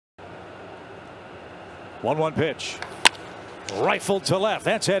1-1 pitch. Rifled to left.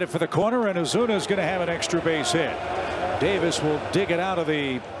 That's headed for the corner, and Ozuna is going to have an extra base hit. Davis will dig it out of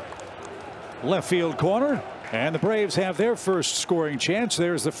the left field corner, and the Braves have their first scoring chance.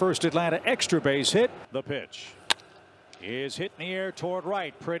 There's the first Atlanta extra base hit. The pitch is hit in the air toward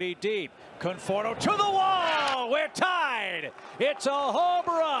right, pretty deep. Conforto to the wall. We're tied. It's a home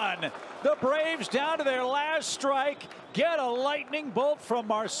run. The Braves down to their last strike. Get a lightning bolt from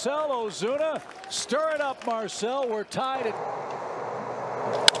Marcell Ozuna. Stir it up, Marcell. We're tied.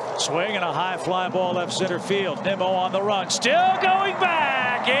 Swing and a high fly ball left center field. Nimmo on the run. Still going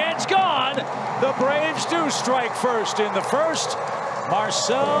back. It's gone. The Braves do strike first in the first.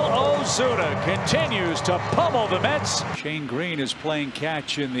 Marcell Ozuna continues to pummel the Mets. Shane Green is playing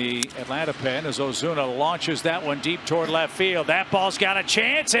catch in the Atlanta pen as Ozuna launches that one deep toward left field. That ball's got a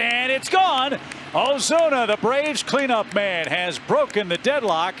chance, and it's gone. Ozuna, the Braves cleanup man, has broken the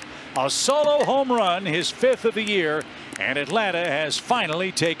deadlock. A solo home run, his 5th of the year, and Atlanta has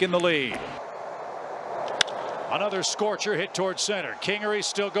finally taken the lead. Another scorcher hit towards center. Kingery's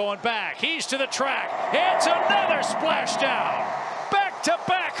still going back. He's to the track. It's another splashdown.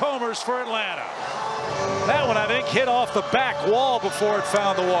 Back-to-back homers for Atlanta. That one, I think, hit off the back wall before it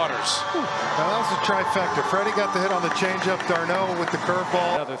found the waters. Now that was a trifecta. Freddie got the hit on the changeup. Darno with the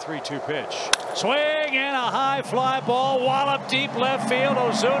curveball. Another 3-2 pitch. Swing and a high fly ball. Wallop deep left field.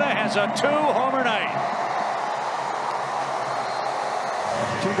 Ozuna has a 2-homer night.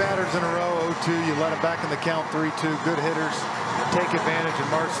 2 batters in a row. 0-2. You let him back in the count. 3-2. Good hitters. Take advantage of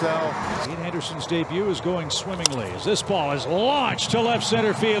Marcell. Ian Anderson's debut is going swimmingly as this ball is launched to left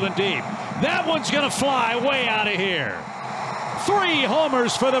center field and deep. That one's going to fly way out of here. 3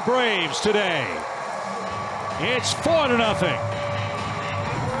 homers for the Braves today. It's 4-0.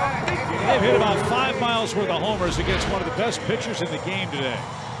 They've hit about 5 miles worth of homers against one of the best pitchers in the game today.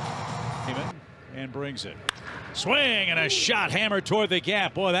 And brings it. Swing and a shot hammered toward the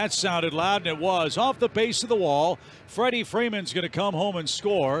gap. Boy, that sounded loud, and it was. Off the base of the wall. Freddie Freeman's going to come home and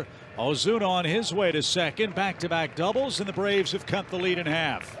score. Ozuna on his way to second. Back-to-back doubles, and the Braves have cut the lead in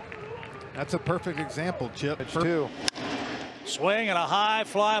half. That's a perfect example, Chip. 2. Swing and a high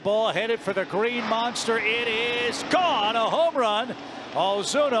fly ball headed for the green monster. It is gone. A home run.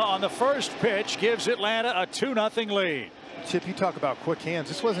 Ozuna on the first pitch gives Atlanta a 2-0 lead. Chip, you talk about quick hands.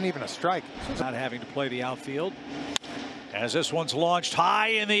 This wasn't even a strike. Not having to play the outfield. As this one's launched high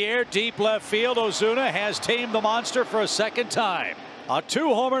in the air, deep left field, Ozuna has tamed the monster for a second time. A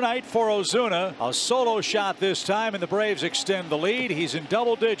 2-homer night for Ozuna. A solo shot this time, and the Braves extend the lead. He's in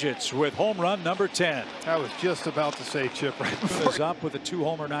double digits with home run number 10. I was just about to say, Chip, right before. Is up with a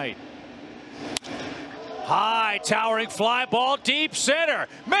 2-homer night. High towering fly ball deep center.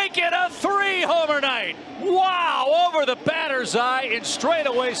 Make it a 3-homer night. Wow, over the batter's eye in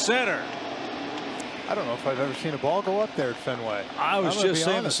straightaway center. I don't know if I've ever seen a ball go up there at Fenway. I was just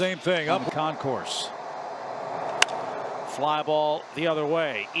saying the same thing. Up concourse. Fly ball the other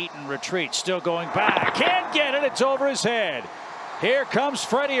way. Eaton retreats, still going back. Can't get it. It's over his head. Here comes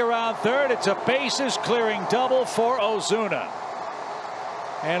Freddie around third. It's a bases clearing double for Ozuna.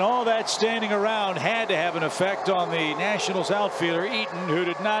 And all that standing around had to have an effect on the Nationals outfielder Eaton, who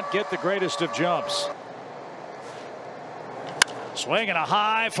did not get the greatest of jumps. Swing and a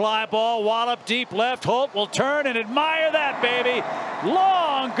high fly ball. Wallop deep left. Holt will turn and admire that, baby.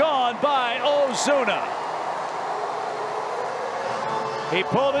 Long gone by Ozuna. He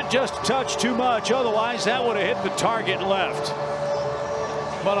pulled it just a touch too much. Otherwise, that would have hit the target left.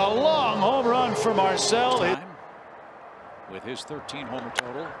 But a long home run for Marcell. With his 13-homer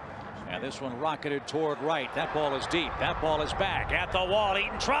total. And this one rocketed toward right. That ball is deep. That ball is back at the wall.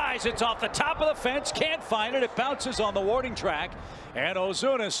 Eaton tries. It's off the top of the fence. Can't find it. It bounces on the warning track. And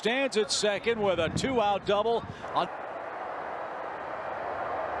Ozuna stands at second with a 2-out double.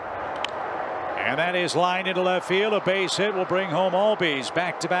 And that is lined into left field. A base hit will bring home Albies.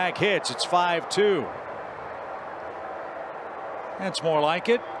 Back-to-back hits. It's 5-2. That's more like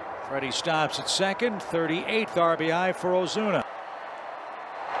it. Freddie stops at second. 38th RBI for Ozuna.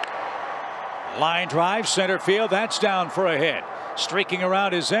 Line drive, center field. That's down for a hit. Streaking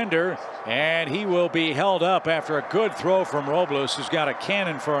around his ender, and he will be held up after a good throw from Robles, who's got a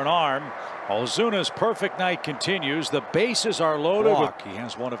cannon for an arm. Ozuna's perfect night continues. The bases are loaded. He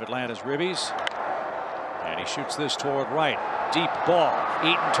has one of Atlanta's ribbies, and he shoots this toward right. Deep ball.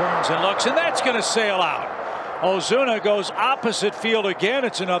 Eaton turns and looks, and that's going to sail out. Ozuna goes opposite field again.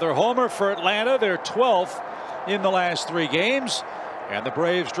 It's another homer for Atlanta. They're 12th in the last 3 games, and the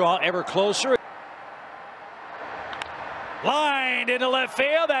Braves draw ever closer. Lined into left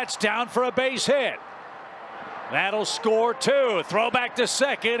field. That's down for a base hit. That'll score 2. Throw back to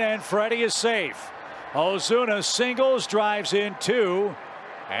second, and Freddie is safe. Ozuna singles, drives in 2,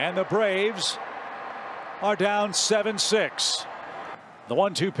 and the Braves are down 7-6. The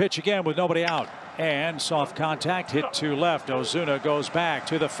 1-2 pitch again with nobody out. And soft contact hit to left. Ozuna goes back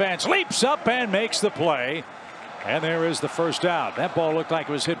to the fence, leaps up and makes the play. And there is the first out. That ball looked like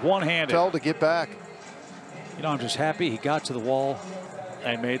it was hit one-handed. Fell to get back. You know, I'm just happy he got to the wall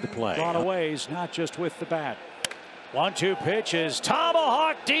and made the play. Gone away, he's not just with the bat. 1-2 pitch is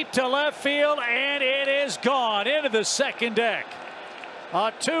tomahawk deep to left field, and it is gone into the second deck.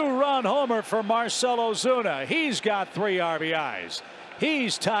 A 2-run homer for Marcell Ozuna. He's got 3 RBIs.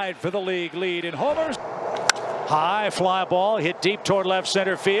 He's tied for the league lead in homers. High fly ball hit deep toward left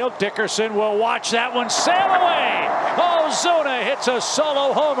center field. Dickerson will watch that one sail away. Ozuna hits a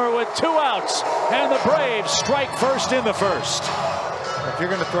solo homer with 2 outs, and the Braves strike first in the first. If you're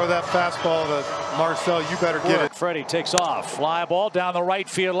going to throw that fastball to Marcell, you better get it. Freddie takes off. Fly ball down the right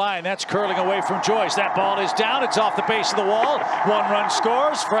field line. That's curling away from Joyce. That ball is down. It's off the base of the wall. 1 run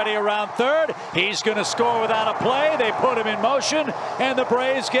scores. Freddie around third. He's going to score without a play. They put him in motion, and the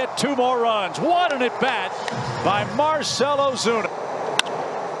Braves get 2 more runs. What an at-bat by Marcell Ozuna.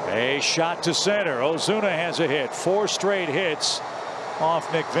 A shot to center. Ozuna has a hit. 4 straight hits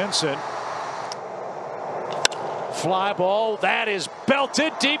off Nick Vincent. Fly ball, that is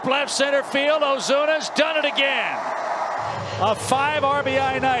belted deep left center field. Ozuna's done it again. A 5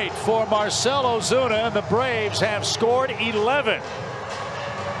 RBI night for Marcell Ozuna, and the Braves have scored 11.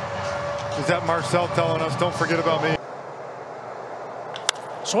 Is that Marcell telling us, don't forget about me?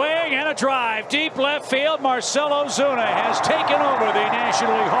 Swing and a drive deep left field. Marcell Ozuna has taken over the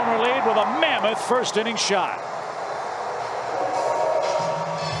National League homer lead with a mammoth first inning shot.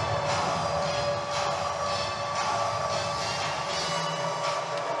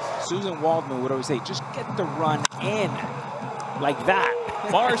 Susan Waldman would always say, just get the run in like that.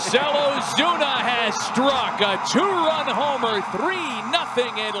 Marcell Ozuna has struck a 2-run homer,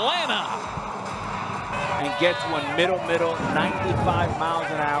 3-0 Atlanta. And gets one middle, 95 miles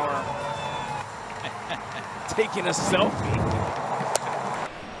an hour. Taking a selfie.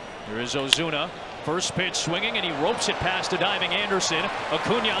 Here is Ozuna. First pitch swinging, and he ropes it past a diving Anderson.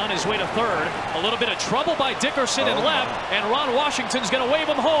 Acuna on his way to third. A little bit of trouble by Dickerson in left, and Ron Washington's going to wave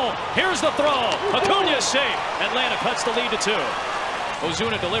him home. Here's the throw. Acuna's safe. Atlanta cuts the lead to 2.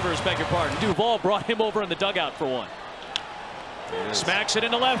 Ozuna delivers, beg your pardon. Duvall brought him over in the dugout for 1. Smacks it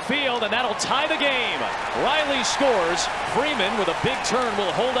into left field, and that'll tie the game. Riley scores. Freeman with a big turn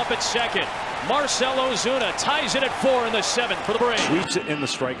will hold up at second. Marcell Ozuna ties it at 4 in the 7th for the Braves. Sweeps it in the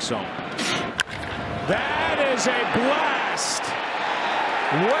strike zone. That is a blast.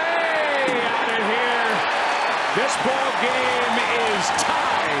 Way out of here. This ball game is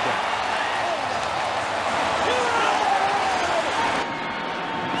tied.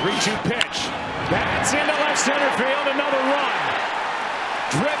 3-2 pitch. That's into left center field. Another run.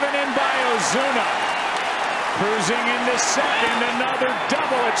 Driven in by Ozuna. Cruising into second. Another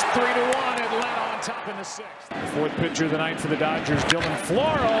double. It's 3-1. Atlanta on top in the 6th. The 4th pitcher of the night for the Dodgers, Dylan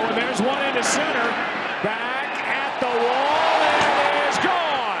Floro. And there's one into center. Back at the wall, and it is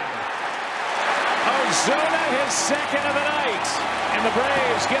gone. Ozuna, his 2nd of the night, and the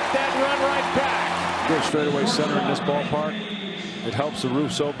Braves get that run right back. Go straightaway center in this ballpark. It helps the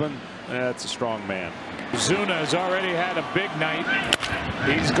roofs open. That's a strong man. Ozuna has already had a big night.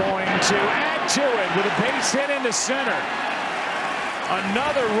 He's going to add to it with a base hit into center.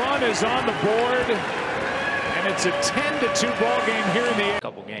 Another run is on the board, and it's a 10-2 ball game here in the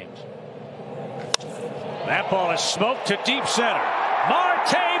couple games. That ball is smoked to deep center.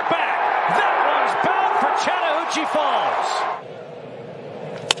 Marte back. That one's bound for Chattahoochee Falls.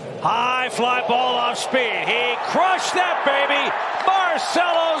 High fly ball off speed. He crushed that baby.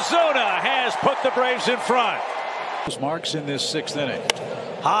 Marcell Ozuna has put the Braves in front. Marks in this 6th inning.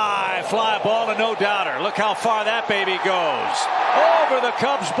 High fly ball to no doubter. Look how far that baby goes. Over the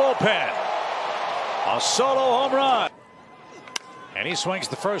Cubs bullpen. A solo home run. And he swings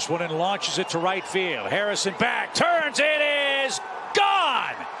the first one and launches it to right field. Harrison back, turns, it is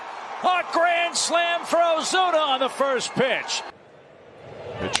gone! A grand slam for Ozuna on the first pitch.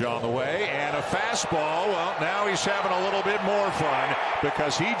 Pitch on the way, and a fastball. Well, now he's having a little bit more fun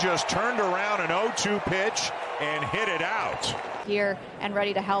because he just turned around an 0-2 pitch and hit it out. Here and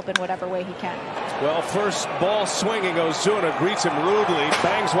ready to help in whatever way he can. Well, first ball swinging, Ozuna greets him rudely,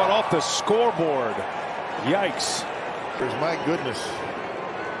 bangs one off the scoreboard. Yikes. My goodness.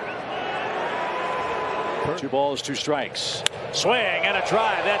 2 balls, 2 strikes. Swing and a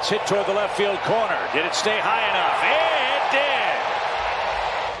drive. That's hit toward the left field corner. Did it stay high enough?